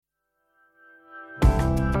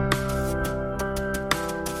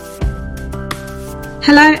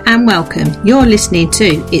Hello and welcome. You're listening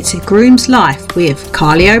to It's a Groom's Life with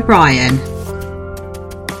Carly O'Brien.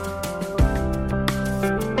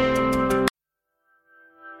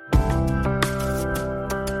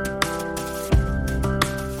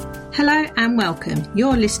 Hello and welcome.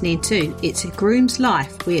 You're listening to It's a Groom's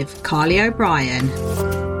Life with Carly O'Brien.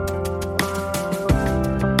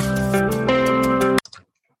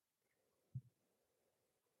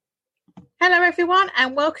 Hello everyone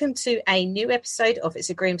and welcome to a new episode of It's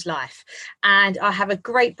a Groom's Life, and I have a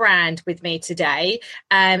great brand with me today.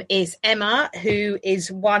 Is Emma, who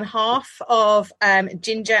is one half of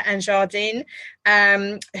Ginger and Jardine,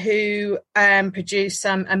 who produce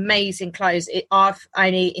some amazing clothes. I've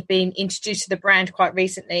only been introduced to the brand quite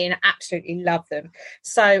recently and I absolutely love them.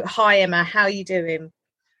 So hi Emma, how are you doing?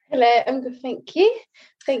 Hello, I'm good, thank you.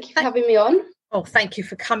 Thank you for having me on. Oh, thank you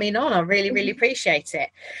for coming on. I really appreciate it.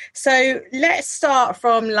 So let's start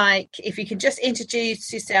from, if you can just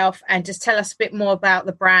introduce yourself and just tell us a bit more about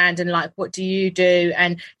the brand and what do you do,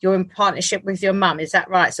 and you're in partnership with your mum, is that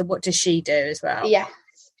right? So what does she do as well? Yes.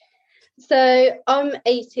 So I'm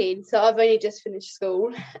 18, so I've only just finished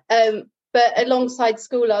school. But alongside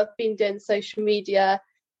school, I've been doing social media,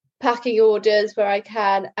 packing orders where I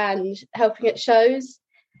can and helping at shows.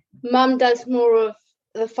 Mum does more of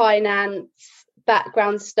the finance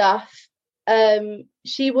background stuff.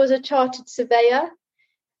 She was a chartered surveyor,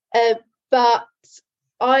 but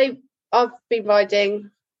I've been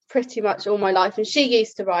riding pretty much all my life, and she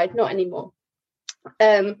used to ride, not anymore.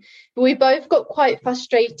 But we both got quite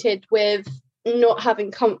frustrated with not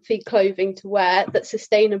having comfy clothing to wear that's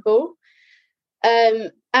sustainable.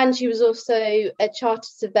 And she was also a chartered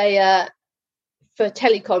surveyor for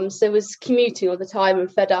telecoms, so was commuting all the time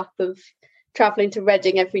and fed up of travelling to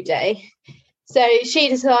Reading every day. So she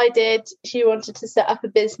decided she wanted to set up a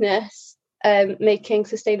business making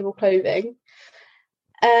sustainable clothing.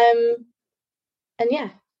 And yeah,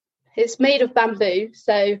 it's made of bamboo.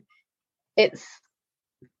 So it's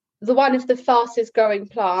one of the fastest growing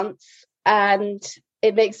plants, and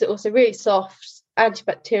it makes it also really soft,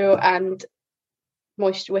 antibacterial and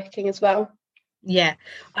moisture wicking as well. Yeah,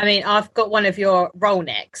 I mean, I've got one of your roll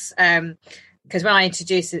necks. Because when I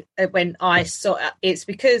introduced it, when I saw it's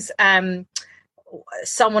because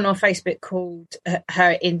someone on Facebook called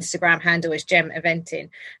her Instagram handle is Gem Eventing,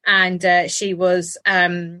 and she was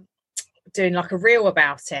doing a reel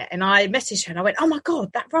about it, and I messaged her and I went, oh my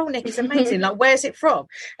god, that roll neck is amazing, where's it from?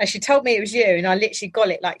 And she told me it was you, and I literally got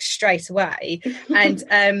it straight away.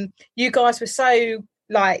 And you guys were so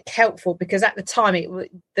helpful, because at the time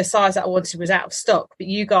the size that I wanted was out of stock, but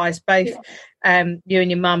you guys both, you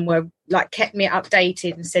and your mum were kept me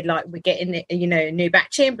updated and said we're getting a new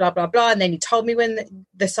batch in, blah blah blah, and then you told me when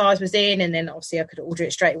the size was in, and then obviously I could order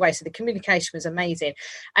it straight away. So the communication was amazing,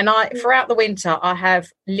 and throughout the winter I have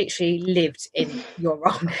literally lived in your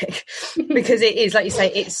roll neck because it is, like you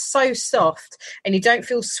say, it's so soft and you don't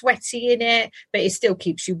feel sweaty in it, but it still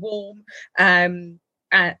keeps you warm.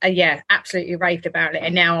 Yeah, absolutely raved about it,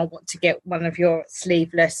 and now I want to get one of your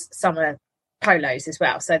sleeveless summer polos as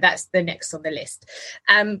well, so that's the next on the list.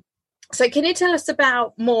 So can you tell us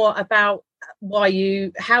more about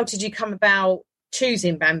how did you come about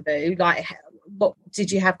choosing bamboo? What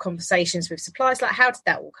did you have conversations with suppliers? How did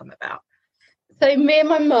that all come about? So me and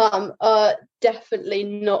my mum are definitely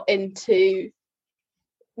not we're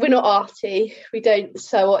not arty, we don't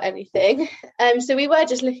sew or anything, so we were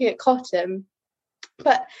just looking at cotton.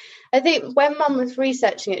 But I think when Mum was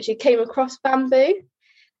researching it, she came across bamboo,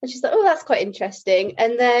 and she's like, oh, that's quite interesting.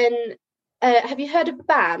 And then, have you heard of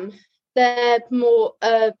BAM? They're more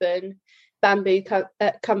urban bamboo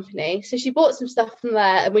company. So she bought some stuff from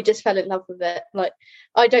there, and we just fell in love with it.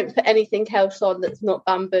 I don't put anything else on that's not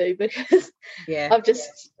bamboo, because I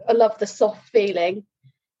love the soft feeling.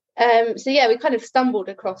 So yeah, we kind of stumbled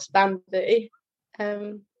across bamboo.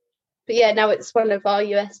 But yeah, now it's one of our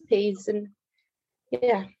USPs, and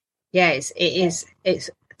it's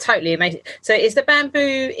totally amazing. So is the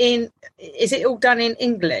bamboo is it all done in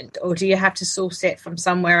England, or do you have to source it from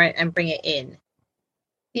somewhere and bring it in?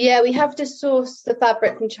 Yeah, we have to source the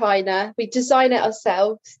fabric from China. We design it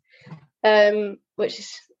ourselves, which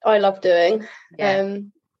I love doing.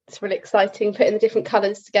 It's really exciting, putting the different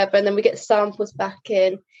colours together, and then we get samples back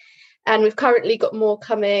in, and we've currently got more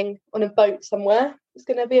coming on a boat somewhere. It's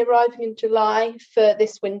going to be arriving in July for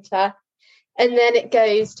this winter. And then it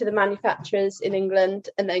goes to the manufacturers in England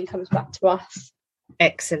and then comes back to us.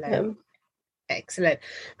 Excellent. Excellent.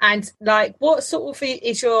 And what sort of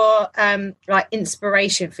is your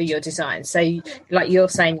inspiration for your design? So you're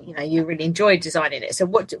saying, you really enjoy designing it. So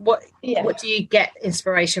what do you get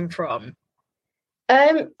inspiration from?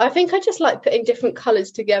 I think I just like putting different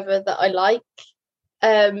colours together that I like.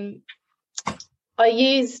 I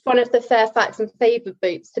used one of the Fairfax and Faber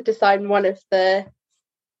boots to design one of the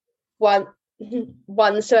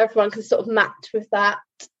ones so everyone can sort of match with that.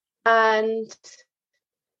 And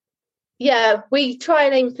yeah, we try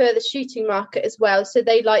and aim for the shooting market as well. So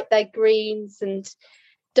they like their greens and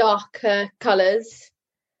darker colours.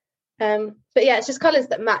 But yeah, it's just colours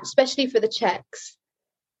that match, especially for the checks.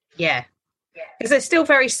 Yeah. Because they're still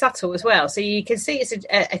very subtle as well, so you can see it's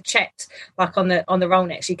a checked, like on the roll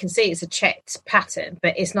necks, you can see it's a checked pattern,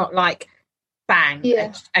 but it's not like bang,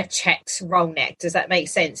 a checked roll neck. Does that make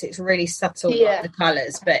sense? It's really subtle, like the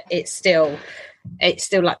colours, but it's still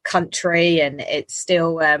like country, and it's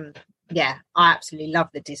still I absolutely love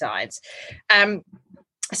the designs.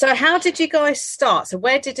 So how did you guys start? So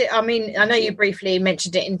where did it, I mean, I know you briefly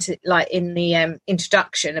mentioned it in the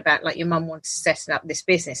introduction about like your mum wanted to set up this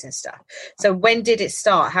business and stuff. So when did it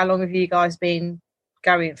start? How long have you guys been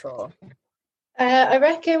going for? I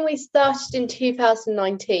reckon we started in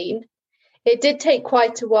 2019. It did take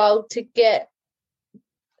quite a while to get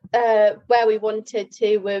where we wanted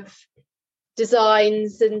to with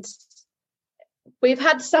designs, and we've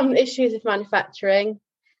had some issues with manufacturing.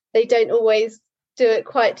 They don't always do it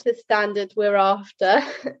quite to the standard we're after.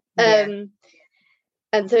 And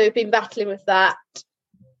so we've been battling with that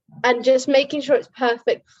and just making sure it's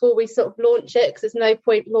perfect before we sort of launch it, because there's no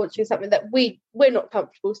point launching something that we're not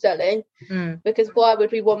comfortable selling, because why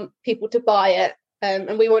would we want people to buy it?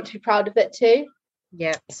 And we want to be proud of it too.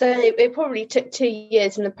 So it probably took 2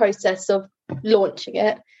 years in the process of launching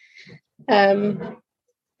it.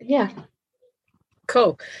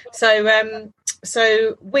 Cool.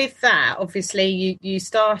 So with that, obviously you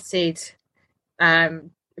started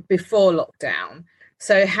before lockdown.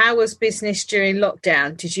 So how was business during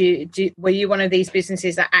lockdown? Were you one of these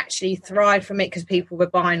businesses that actually thrived from it because people were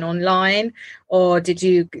buying online, or did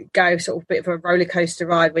you go sort of a bit of a roller coaster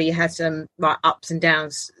ride where you had some like ups and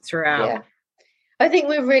downs throughout? Yeah, I think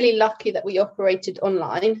we're really lucky that we operated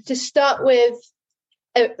online. To start with,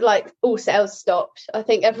 like all sales stopped. I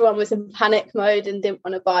think everyone was in panic mode and didn't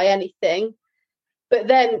want to buy anything. But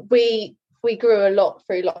then we grew a lot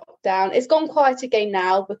through lockdown. It's gone quiet again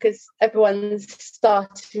now because everyone's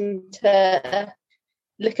starting to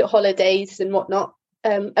look at holidays and whatnot.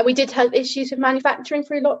 And we did have issues with manufacturing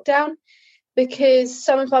through lockdown because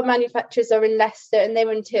some of our manufacturers are in Leicester and they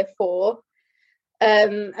were in Tier 4.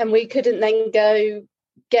 And we couldn't then go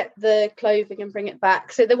get the clothing and bring it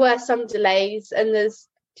back. So there were some delays, and there's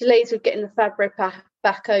delays with getting the fabric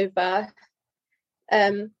back over.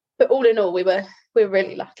 But all in all, we're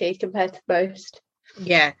really lucky compared to most.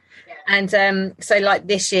 Yeah. And so like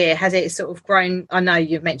this year, has it sort of grown? I know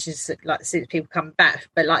you've mentioned like since people come back,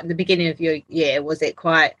 but like the beginning of your year, was it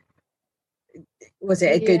a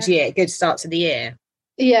good year, good start to the year?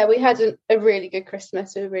 Yeah, we had a really good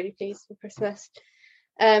Christmas. We were really pleased with Christmas.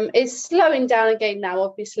 It's slowing down again now,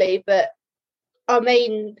 obviously, but our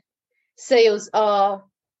main sales are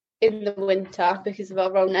in the winter because of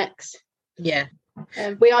our roll necks. Yeah.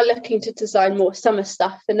 We are looking to design more summer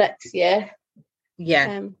stuff for next year.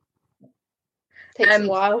 Yeah. Takes a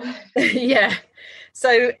while. Yeah.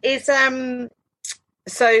 So that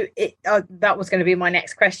was going to be my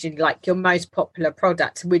next question. Like your most popular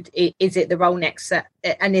product, is it the roll necks?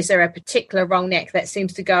 And is there a particular roll neck that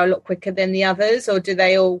seems to go a lot quicker than the others, or do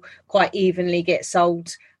they all quite evenly get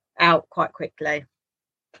sold out quite quickly?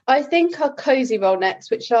 I think our cozy roll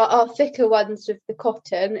necks, which are our thicker ones with the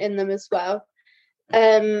cotton in them as well,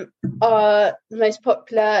 are the most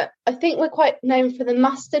popular. I think we're quite known for the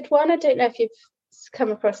mustard one. I don't know if you've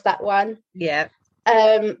come across that one. Yeah.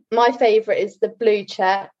 My favourite is the blue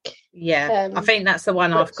check. Yeah, I think that's the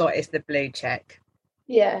one I've got, is the blue check.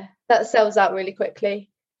 Yeah, that sells out really quickly.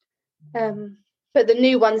 But the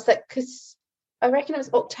new ones, because I reckon it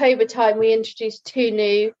was October time, we introduced 2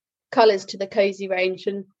 new colours to the cozy range,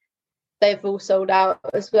 and they've all sold out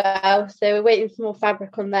as well. So we're waiting for more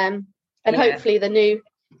fabric on them, and hopefully the new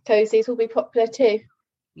cozies will be popular too.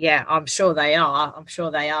 Yeah, I'm sure they are.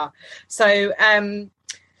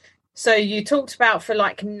 So you talked about for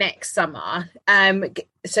like next summer.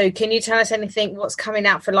 So can you tell us anything what's coming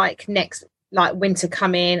out for like next, like winter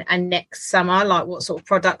coming and next summer? Like what sort of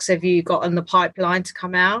products have you got on the pipeline to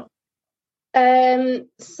come out?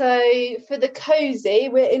 So for the cozy,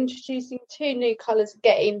 we're introducing 2 new colours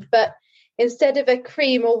again, but instead of a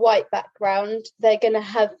cream or white background, they're going to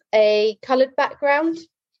have a coloured background,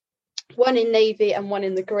 one in navy and one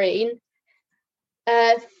in the green.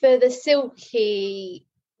 For the silky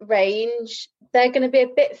range, they're going to be a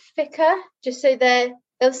bit thicker, just so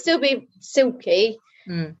they'll still be silky,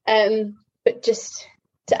 but just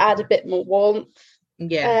to add a bit more warmth.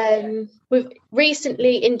 Yeah. We've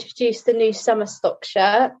recently introduced the new summer stock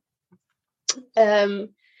shirt.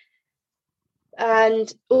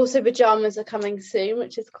 And also pajamas are coming soon,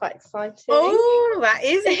 which is quite exciting. Oh, that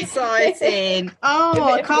is exciting. Oh,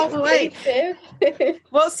 I can't wait.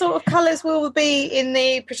 What sort of colours will be in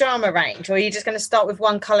the pyjama range? Or are you just going to start with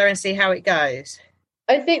one colour and see how it goes?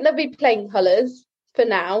 I think there'll be plain colours for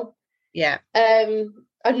now. Yeah.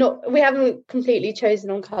 We haven't completely chosen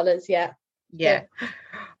on colours yet. Yeah.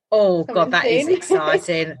 Oh God, that is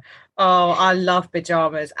exciting. Oh, I love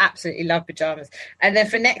pajamas. Absolutely love pajamas. And then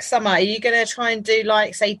for next summer, are you going to try and do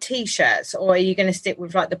like, say, t-shirts, or are you going to stick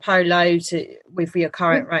with like the polo with your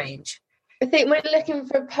current range? I think we're looking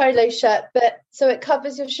for a polo shirt, but so it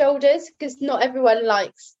covers your shoulders, because not everyone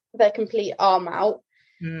likes their complete arm out.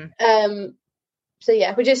 So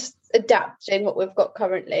yeah, we're just adapting what we've got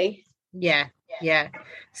currently. Yeah.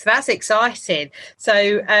 So that's exciting.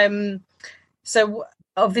 So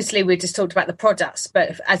obviously we just talked about the products,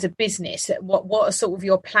 but as a business, what are sort of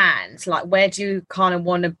your plans? Like, where do you kind of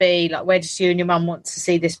want to be? Like, where does you and your mum want to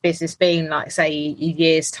see this business being, like, say, a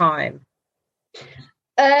year's time?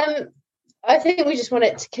 I think we just want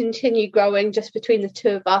it to continue growing just between the two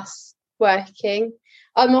of us working.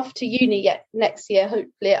 I'm off to uni next year,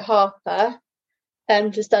 hopefully at Harper,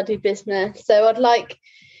 to study business. So I'd like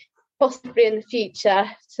possibly in the future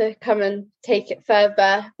to come and take it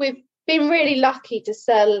further. We've been really lucky to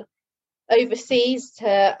sell overseas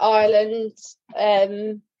to Ireland.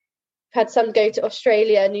 Had some go to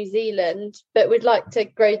Australia, New Zealand, but we'd like to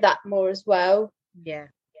grow that more as well. Yeah.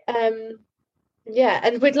 And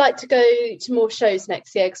we'd like to go to more shows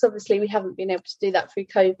next year, because obviously we haven't been able to do that through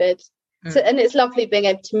COVID. So, and it's lovely being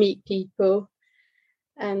able to meet people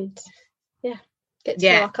and get to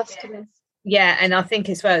know our customers. Yeah, and I think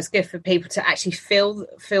as well it's good for people to actually feel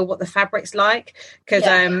what the fabric's like, because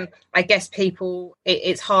I guess people,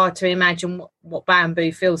 it's hard to imagine what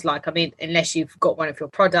bamboo feels like. I mean, unless you've got one of your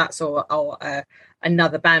products or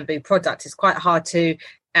another bamboo product, it's quite hard to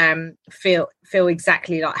feel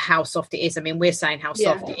exactly like how soft it is. I mean, we're saying how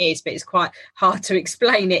soft it is, but it's quite hard to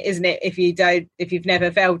explain it, isn't it, if you've never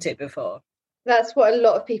felt it before. That's what a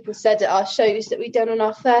lot of people said at our shows that we'd done on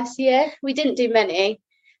our first year. We didn't do many,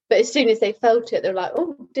 but as soon as they felt it, they're like,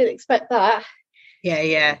 oh, didn't expect that.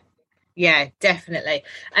 Yeah, definitely.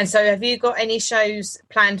 And so have you got any shows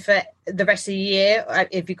planned for the rest of the year?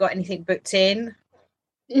 Have you got anything booked in?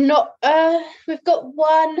 Not we've got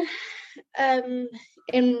one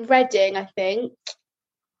in Reading, I think,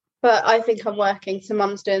 but I think I'm working, so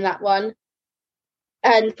Mum's doing that one,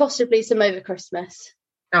 and possibly some over Christmas.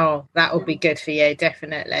 Oh, that would be good for you,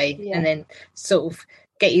 definitely. And then sort of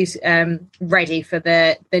get you ready for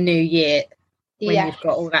the new year when you've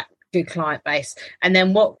got all that good client base. And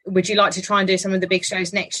then what would you like to try and do some of the big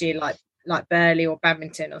shows next year, like Burley or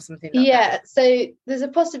Badminton or something like that? So there's a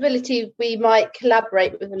possibility we might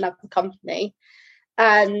collaborate with another company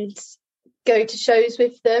and go to shows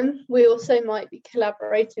with them. We also might be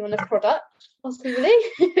collaborating on a product, possibly.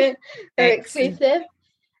 Very exclusive.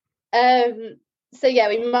 So yeah,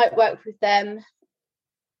 we might work with them,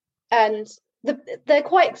 and they're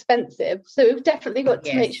quite expensive, so we've definitely got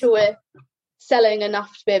to make sure we're selling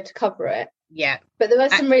enough to be able to cover it. Yeah, but there are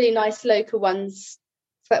some really nice local ones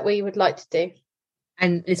that we would like to do,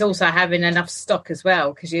 and it's also having enough stock as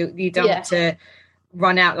well, because you don't want to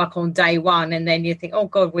run out like on day one and then you think, oh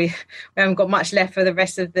God, we haven't got much left for the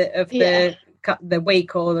rest of the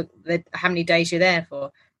week or the how many days you're there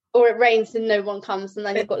for. Or it rains and no one comes, and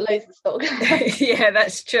then you've got loads of stock. Yeah,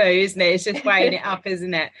 that's true, isn't it? It's just weighing it up,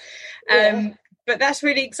 isn't it? But that's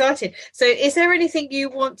really exciting. So is there anything you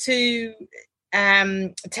want to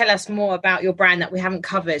tell us more about your brand that we haven't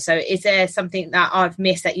covered? So is there something that I've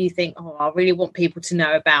missed that you think, oh, I really want people to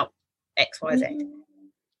know about XYZ?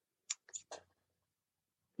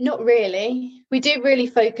 Not really. We do really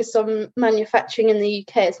focus on manufacturing in the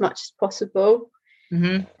UK as much as possible.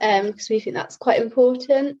 Because we think that's quite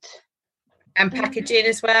important, and packaging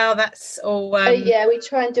as well. That's all. We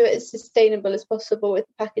try and do it as sustainable as possible with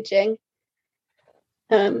the packaging.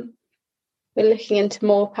 We're looking into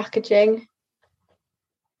more packaging.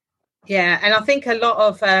 Yeah, and I think a lot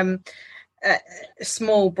of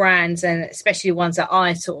small brands, and especially ones that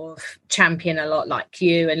I sort of champion a lot, like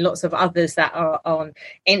you and lots of others that are on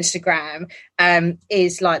Instagram,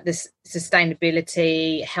 is like this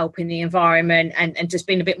sustainability, helping the environment, and just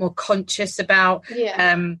being a bit more conscious about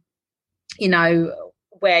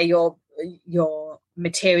where your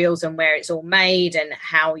materials and where it's all made and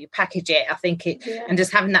how you package it. I think and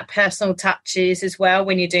just having that personal touches as well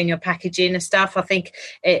when you're doing your packaging and stuff. I think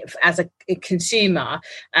it, as a consumer,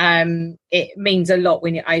 it means a lot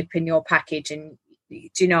when you open your package, and do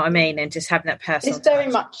you know what I mean? And just having that personal it's very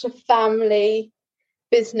touch. much a family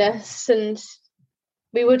business, and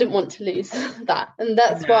we wouldn't want to lose that, and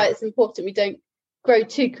that's why it's important we don't grow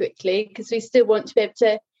too quickly, because we still want to be able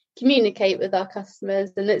to communicate with our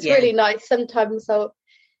customers. And it's really nice, sometimes I'll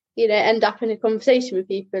end up in a conversation with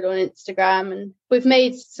people on Instagram, and we've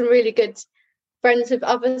made some really good friends with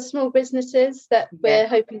other small businesses that we're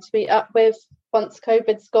hoping to meet up with once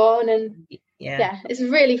COVID's gone. And it's a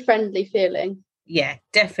really friendly feeling. Yeah,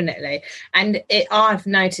 definitely. And I've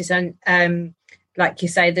noticed, and like you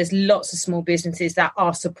say, there's lots of small businesses that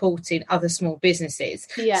are supporting other small businesses.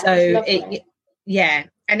 So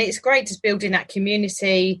and it's great just building that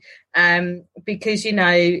community, because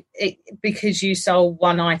because you sold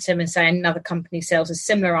one item and say another company sells a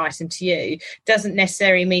similar item to you doesn't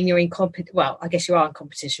necessarily mean you're in well, I guess you are in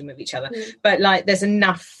competition with each other, but like there's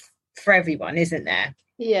enough for everyone, isn't there?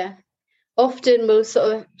 Yeah, often we'll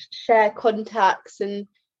sort of share contacts, and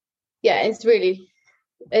it's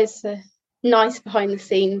a nice behind the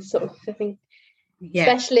scenes sort of thing.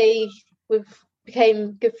 Especially we've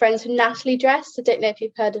became good friends with Natalie Dress. I don't know if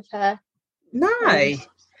you've heard of her. No.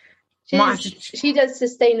 She does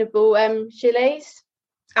sustainable gilets.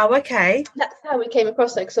 Oh, okay. That's how we came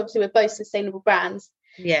across her, because obviously we're both sustainable brands.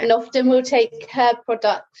 Yeah. And often we'll take her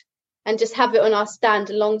product and just have it on our stand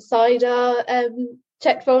alongside our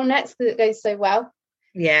checked roll necks, because it goes so well.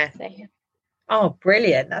 Yeah. Oh,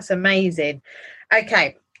 brilliant. That's amazing.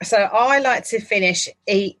 Okay. So I like to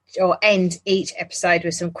end each episode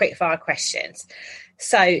with some quick fire questions.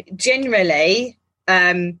 So generally,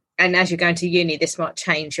 and as you're going to uni, this might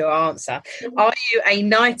change your answer. Mm-hmm. Are you a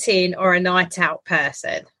night in or a night out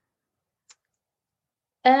person?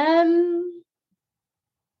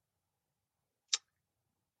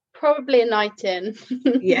 Probably a night in.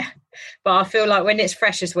 Yeah, but I feel like when it's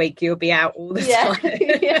Freshers Week, you'll be out all the time.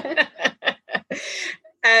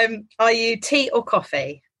 Yeah. Are you tea or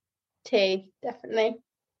coffee? Tea, definitely.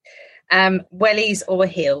 Wellies or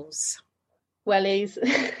heels? Wellies.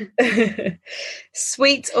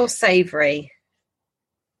 Sweet or savoury?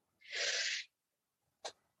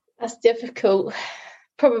 That's difficult.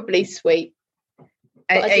 Probably sweet.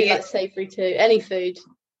 But I do like savoury too. Any food.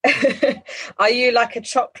 Are you like a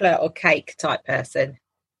chocolate or cake type person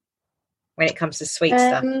when it comes to sweet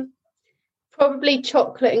stuff? Probably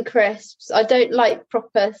chocolate and crisps. I don't like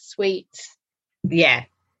proper sweets. Yeah.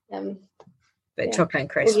 But chocolate and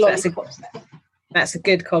crisps, that's a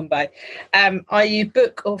good combo. Are you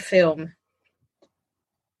book or film?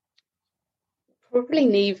 Probably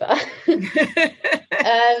neither.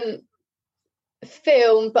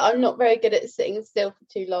 Film, but I'm not very good at sitting still for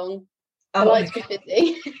too long. I like to be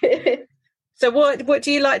busy. So what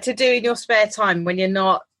do you like to do in your spare time when you're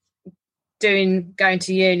not going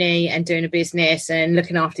to uni and doing a business and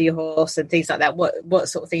looking after your horse and things like that? What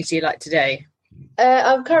sort of things do you like to do?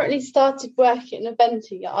 I've currently started working in a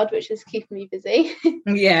venting yard, which is keeping me busy.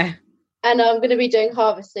 Yeah. And I'm going to be doing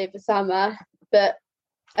harvest over summer,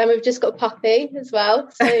 and we've just got a puppy as well,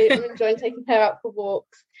 so I'm enjoying taking her out for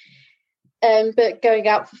walks, but going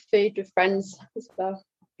out for food with friends as well.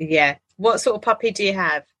 Yeah. What sort of puppy do you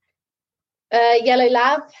have? Yellow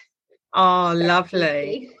lab. Oh,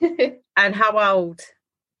 lovely. And how old?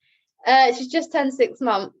 She's just turned 6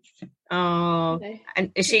 months. Oh,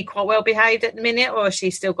 and is she quite well behaved at the minute, or has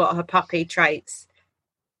she still got her puppy traits?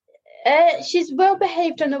 She's well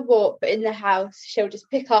behaved on a walk, but in the house she'll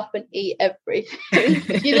just pick up and eat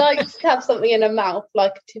everything. She likes to have something in her mouth,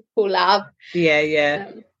 like a typical lab.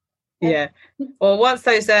 Yeah. Well, once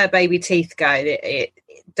those baby teeth go, it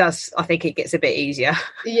does. I think it gets a bit easier.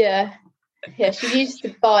 Yeah. She used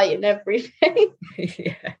to bite and everything.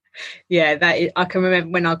 I can remember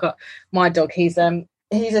when I got my dog.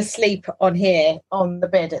 He's asleep on the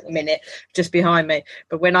bed at the minute, just behind me.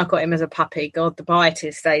 But when I got him as a puppy, God, the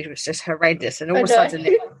biting stage was just horrendous. And all of a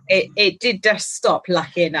sudden, it did just stop.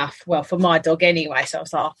 Lucky enough, well, for my dog anyway. So I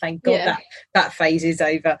was like, oh, thank God that phase is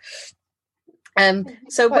over.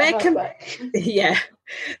 So where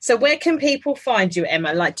can people find you,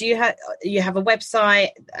 Emma? Like, do you have a website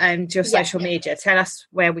and your social media? Tell us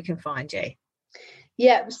where we can find you.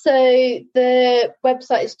 Yeah, so the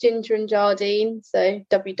website is Ginger and Jardine, so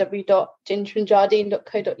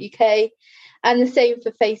www.gingerandjardine.co.uk, and the same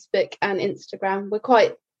for Facebook and Instagram. We're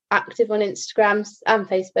quite active on Instagram and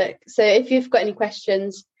Facebook, so if you've got any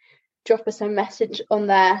questions, drop us a message on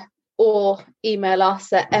there, or email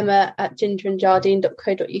us at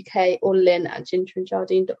emma@gingerandjardine.co.uk or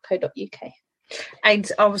lynn@gingerandjardine.co.uk.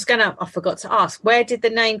 And I forgot to ask, where did the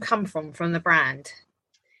name come from the brand?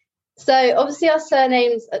 So obviously our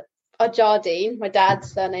surnames are Jardine, my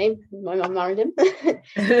dad's surname. My mum married him.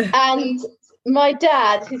 And my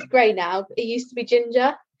dad, who's grey now, he used to be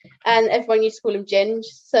Ginger, and everyone used to call him Ginge.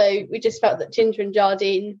 So we just felt that Ginger and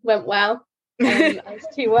Jardine went well as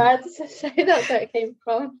two words. So that's where it came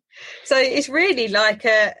from. So it's really like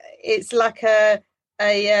a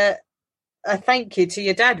thank you to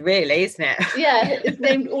your dad, really, isn't it? Yeah, it's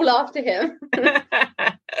named all after him.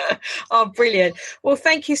 Oh, brilliant. Well,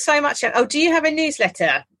 thank you so much. Oh, do you have a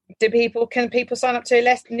newsletter? Can people sign up to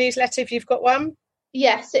a newsletter if you've got one?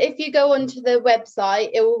 Yes, so if you go onto the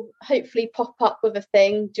website, it will hopefully pop up with a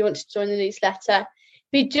thing. Do you want to join the newsletter?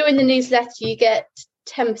 If you join the newsletter, you get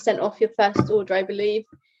 10% off your first order, I believe.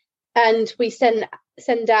 And we send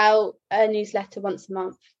out a newsletter once a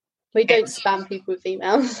month. We don't spam people with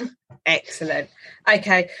emails. Excellent.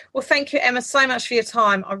 Okay. Well, thank you, Emma, so much for your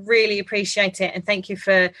time. I really appreciate it. And thank you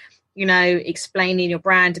for, explaining your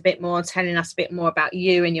brand a bit more, telling us a bit more about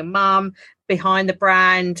you and your mum behind the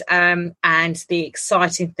brand, and the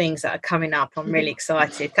exciting things that are coming up. I'm really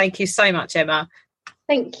excited. Thank you so much, Emma.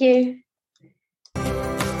 Thank you.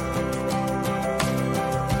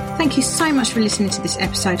 Thank you so much for listening to this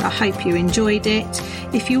episode. I hope you enjoyed it.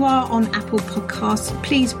 If you are on Apple Podcasts,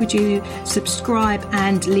 please would you subscribe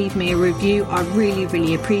and leave me a review. I really,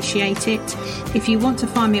 really appreciate it. If you want to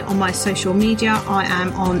find me on my social media, I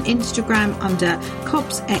am on Instagram under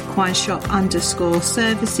Cobbs Equine Shop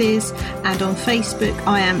 _services, and on Facebook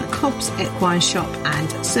I am Cobbs Equine Shop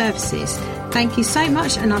and Services. Thank you so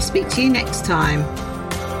much, and I'll speak to you next time.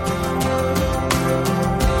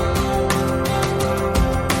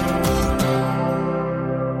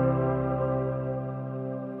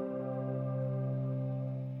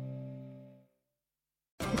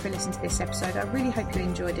 For listening to this episode. I really hope you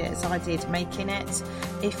enjoyed it as I did making it.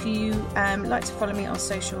 If you like to follow me on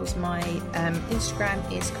socials, my Instagram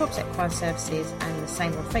is Cobbs Equine Services, and the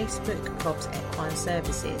same on Facebook, Cobbs Equine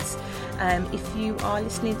Services. If you are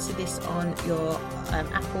listening to this on your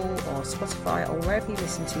Apple or Spotify or wherever you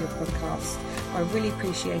listen to your podcast, I really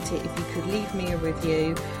appreciate it if you could leave me a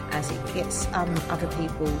review, as it gets other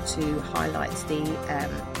people to highlight the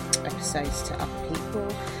episodes to other people.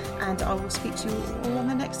 And I will speak to you all on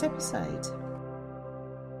the next episode.